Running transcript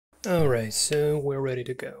Alright, so we're ready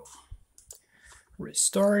to go.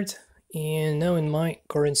 Restart, and now in my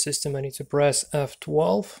current system I need to press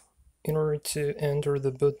F12 in order to enter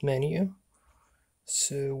the boot menu.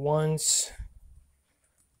 So once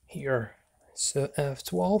here, so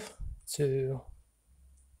F12 to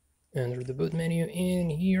enter the boot menu,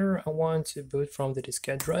 and here I want to boot from the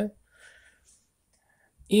diskette drive.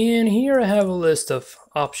 And here I have a list of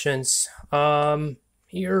options.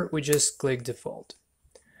 Here we just click default,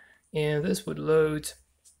 and this would load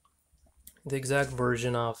the exact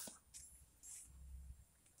version of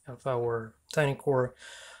our TinyCore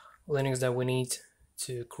Linux that we need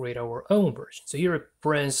to create our own version. So here it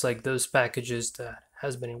prints like those packages that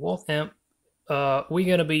has been involved, and we're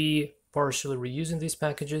gonna be partially reusing these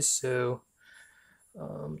packages. So yeah,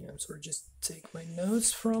 I'm sort of just take my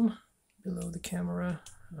notes from below the camera.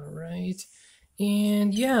 All right,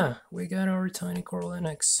 and yeah, we got our TinyCore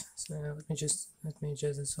Linux. So let me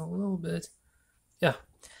adjust this a little bit. Yeah.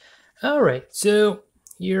 All right, so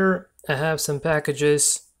here I have some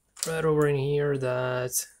packages right over in here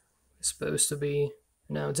that is supposed to be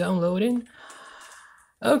now downloading.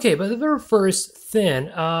 Okay, but the very first thing,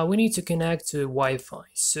 we need to connect to Wi-Fi.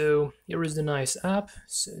 So here is the nice app.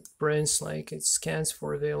 So it prints like it scans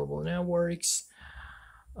for available networks.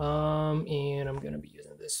 And I'm gonna be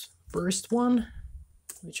using this first one,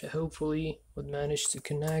 which I hopefully would manage to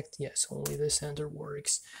connect. Yes, only this enter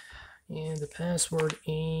works. And the password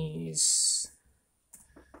is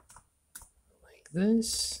like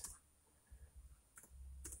this.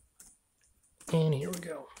 And here we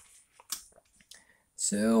go.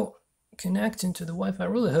 So connecting to the Wi-Fi, I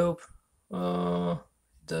really hope it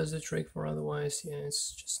does the trick, for otherwise, yeah,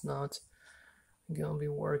 it's just not gonna be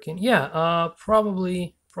working. Yeah,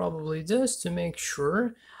 probably just to make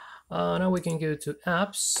sure. Now we can go to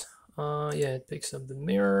apps. Yeah, it picks up the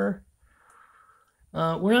mirror.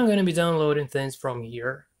 We're not going to be downloading things from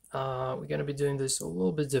here. We're going to be doing this a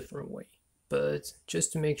little bit different way, but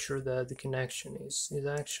just to make sure that the connection is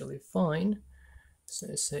actually fine. So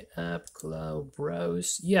I say app, cloud,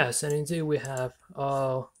 browse. Yes, and indeed we have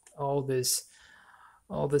all these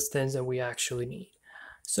things that we actually need.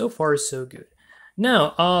 So far, so good.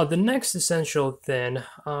 Now, the next essential thing,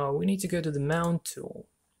 we need to go to the mount tool,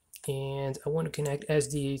 and I want to connect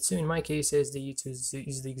SDA2. In my case, SDA2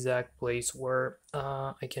 is the exact place where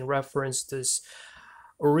I can reference this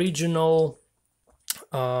original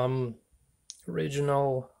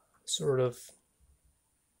sort of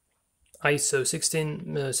ISO 16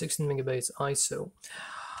 megabytes ISO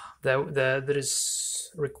that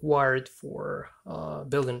is required for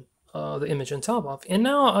building the image on top of. And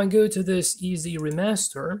now I go to this easy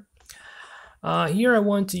remaster. Here I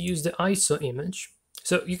want to use the ISO image.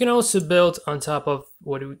 So you can also build on top of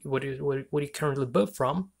what you currently built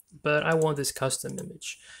from, but I want this custom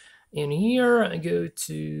image. And here I go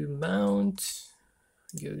to mount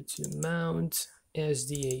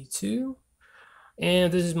SDA2,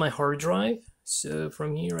 and this is my hard drive. So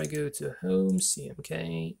from here I go to home,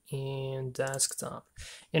 CMK, and desktop.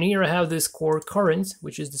 And here I have this core current,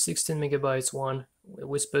 which is the 16 megabytes one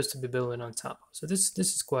we're supposed to be building on top of. So this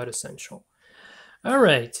is quite essential. All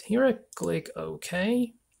right, here I click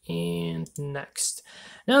OK and next.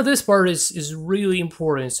 Now this part is really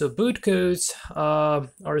important. So boot codes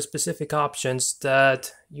are specific options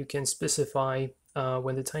that you can specify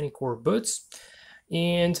when the TinyCore boots.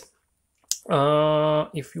 And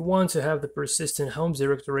if you want to have the persistent home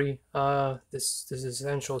directory, this is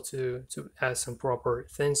essential to add some proper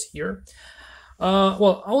things here.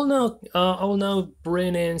 Well, I will now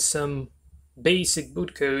bring in some basic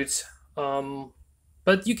boot codes.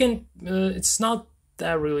 But you can, it's not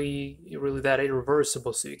that really that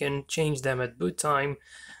irreversible, so you can change them at boot time,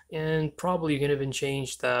 and probably you can even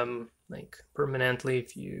change them like permanently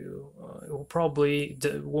if you, it will probably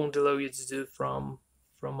won't allow you to do from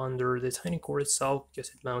under the TinyCore itself because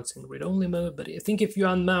it mounts in read-only mode. But I think if you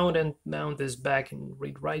unmount and mount this back in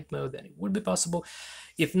read-write mode, then it would be possible.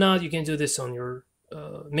 If not, you can do this on your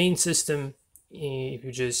main system if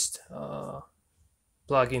you just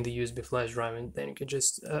plug in the USB flash drive, and then you can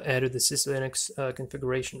just add the syslinux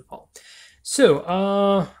configuration file. So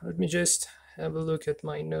let me just have a look at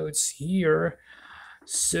my notes here.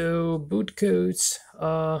 So boot codes,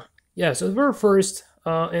 yeah, so the very first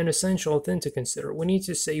an essential thing to consider, we need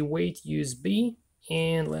to say wait USB,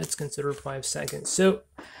 and let's consider 5 seconds. So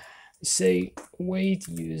say wait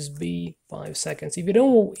USB 5 seconds. If you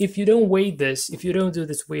don't wait this, if you don't do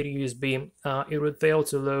this wait USB, it would fail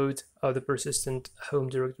to load the persistent home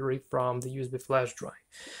directory from the USB flash drive.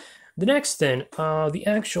 The next thing, the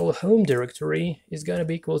actual home directory is going to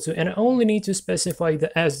be equal to, and I only need to specify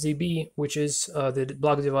the SDB, which is the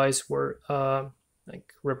block device where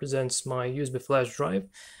like represents my USB flash drive.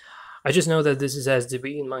 I just know that this is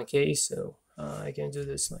SDB in my case, so I can do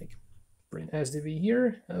this like print SDB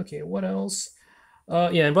here. Okay, what else?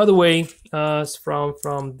 Yeah, and by the way, from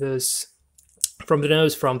the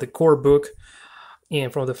notes from the core book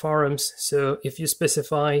and from the forums. So if you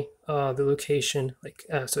specify the location, like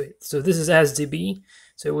so this is SDB,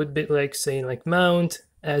 so it would be like saying like mount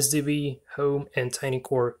SDB home and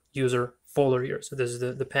tinycore user folder here. So this is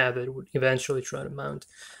the path that would eventually try to mount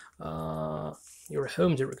your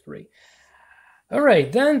home directory. All right,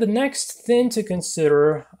 then the next thing to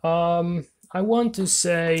consider, I want to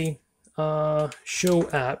say show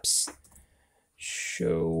apps.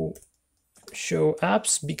 Show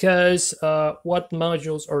apps, because what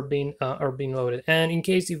modules are being loaded, and in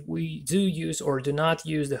case if we do use or do not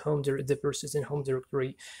use the persistent home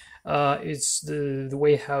directory, it's the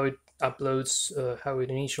way how it uploads, how it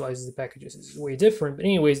initializes the packages is way different. But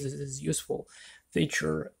anyways, this is a useful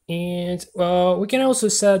feature. And we can also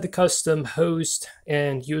set the custom host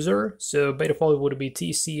and user. So by default it would be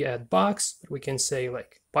TC at box, but we can say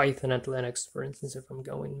like Python at Linux, for instance, if I'm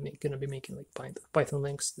gonna be making like Python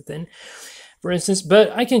links then, for instance. But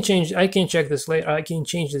I can check this later. I can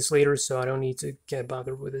change this later, so I don't need to get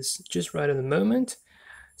bothered with this just right at the moment.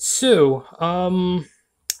 So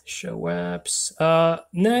show apps.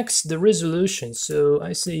 Next, the resolution. So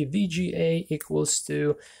I say VGA equals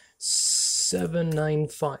to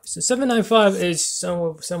 795. So 795 is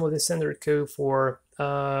some of the standard code for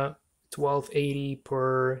 1280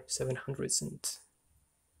 per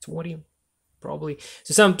 720 probably.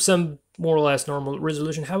 So some more or less normal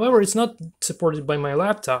resolution. However, it's not supported by my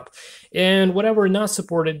laptop, and whatever not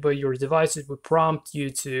supported by your devices would prompt you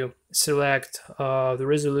to select the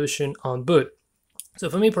resolution on boot. So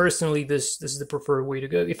for me personally, this is the preferred way to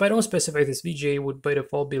go. If I don't specify this, VGA would by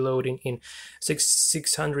default be loading in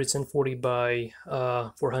 640 by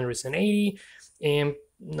 480, and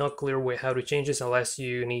not clear way how to change this unless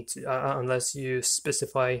you need to unless you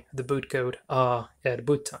specify the boot code at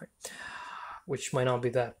boot time, which might not be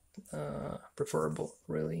that preferable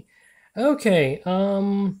really. Okay,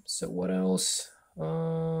 so what else?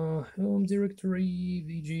 Home directory,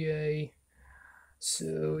 VGA.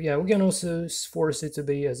 So yeah, we can also force it to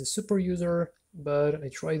be as a super user, but I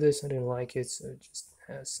tried this, I didn't like it, so it just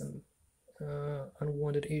has some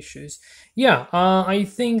unwanted issues. Yeah, I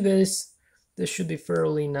think this should be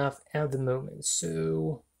fairly enough at the moment.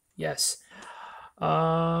 So yes,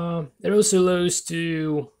 it also allows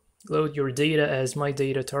to load your data as my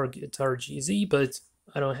data tar.gz, but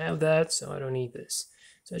I don't have that, so I don't need this.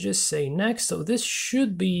 So I just say next. So this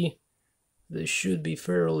should be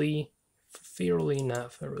fairly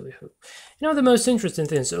enough, I really hope. Now the most interesting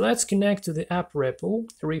thing, so let's connect to the app repo.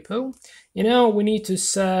 You know, we need to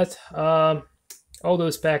set all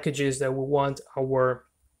those packages that we want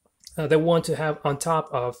to have on top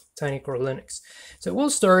of tinycore Linux. So we'll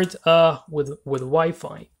start with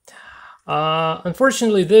Wi-Fi.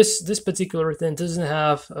 Unfortunately, this particular thing doesn't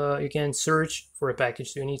have you can search for a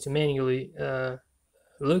package, so you need to manually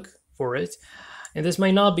look for it, and this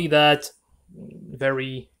might not be that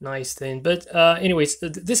very nice thing, but anyways,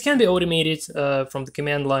 this can be automated from the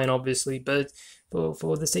command line, obviously, but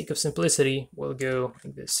for the sake of simplicity, we'll go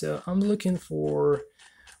like this. So I'm looking for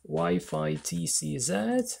Wi-Fi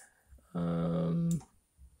TCZ, and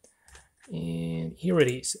here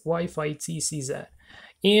it is, Wi-Fi TCZ.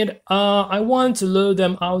 And I want to load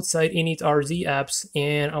them outside init.rd apps,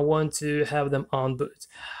 and I want to have them on boot.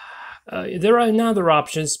 There are other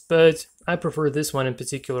options, but I prefer this one in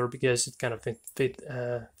particular because it kind of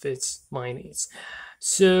fits my needs.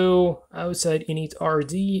 So outside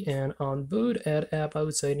init.rd and on boot, add app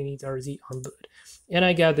outside init.rd on boot, and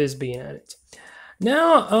I got this being added.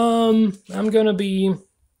 Now I'm gonna be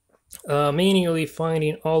manually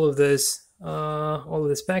finding all of these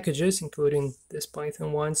packages, including this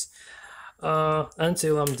Python ones,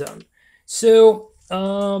 until I'm done. So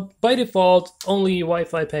by default, only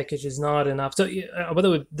Wi-Fi package is not enough. So by the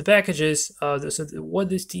way, the packages, so what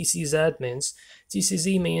this TCZ means,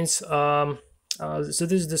 TCZ means, so this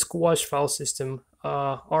is the squash file system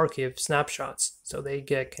archive snapshots. So they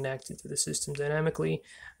get connected to the system dynamically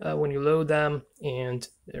when you load them, and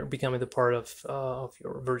they're becoming the part of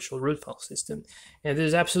your virtual root file system. And this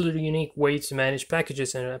is absolutely unique way to manage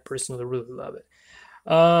packages, and I personally really love it.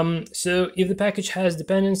 So if the package has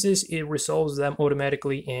dependencies, it resolves them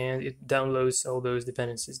automatically and it downloads all those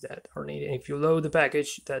dependencies that are needed. And if you load the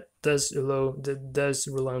package that does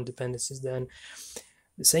rely on dependencies, then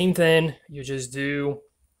the same thing, you just do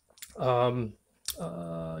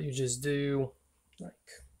you just do like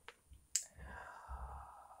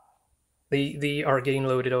they are getting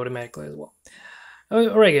loaded automatically as well.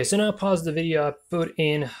 Alright guys, so now pause the video. I put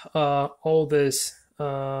in all this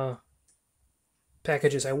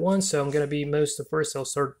packages I want, so I'm gonna be first I'll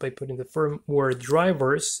start by putting the firmware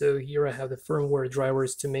drivers. So here I have the firmware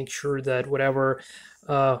drivers to make sure that whatever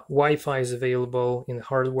Wi-Fi is available in the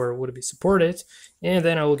hardware would be supported, and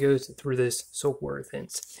then I will go through this software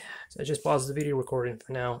things. So I just pause the video recording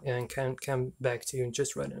for now and can come back to you in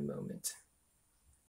just right in a moment.